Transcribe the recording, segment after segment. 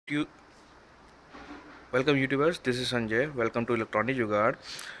you welcome YouTubers. This is Sanjay. Welcome to Electronic Jugaad.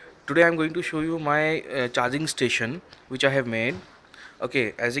 Today I'm going to show you my charging station which I have made.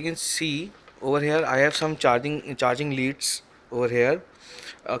 Okay, as you can see over here I have some charging leads over here.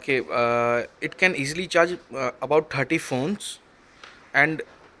 Okay, it can easily charge about 30 phones and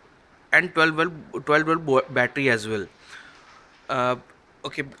 12 volt battery as well. uh,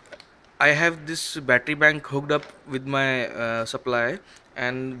 okay, I have this battery bank hooked up with my supply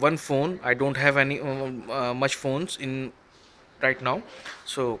and one phone. I don't have any much phones in right now,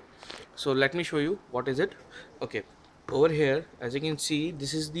 so let me show you what is it. Okay, over here as you can see,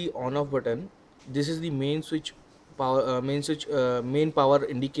 this is the on off button. This is the main switch power, main power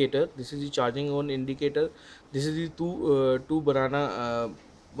indicator. This is the charging on indicator. This is the two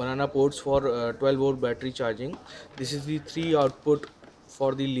banana ports for 12 volt battery charging. This is the three output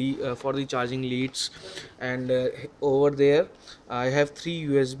for the for the charging leads, and over there I have three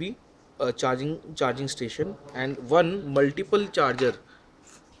USB charging station and one multiple charger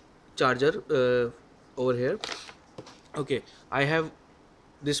over here. Okay, I have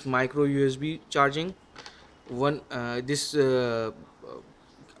this micro USB charging one, this I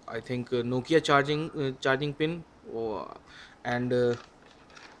think Nokia charging pin, and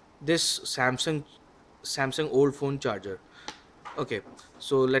this Samsung old phone charger. Okay,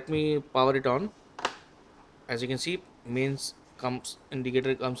 so let me power it on. As you can see, mains comes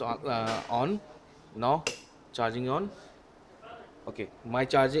indicator comes on now, charging on. Okay, my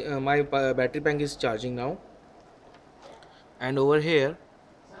battery bank is charging now, and over here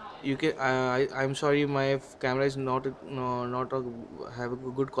you can I'm sorry, my camera is not have a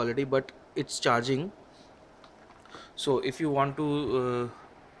good quality, but it's charging. So if you want to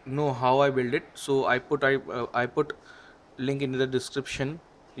know how I build it, so I put link in the description.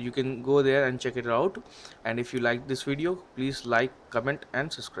 You can go there and check it out, and if you like this video, please like, comment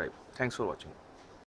and subscribe. Thanks for watching.